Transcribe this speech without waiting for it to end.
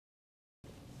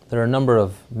There are a number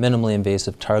of minimally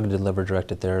invasive targeted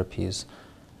liver-directed therapies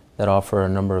that offer a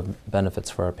number of benefits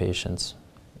for our patients.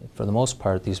 For the most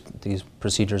part, these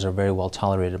procedures are very well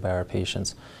tolerated by our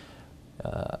patients.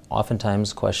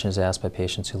 Oftentimes, the question is asked by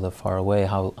patients who live far away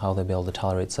how they'll be able to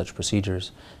tolerate such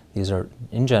procedures. These are,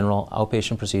 in general,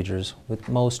 outpatient procedures with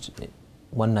most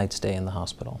one-night stay in the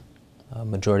hospital.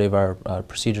 Majority of our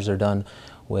procedures are done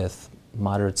with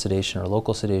moderate sedation or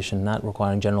local sedation, not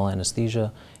requiring general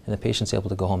anesthesia, and the patient's able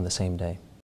to go home the same day.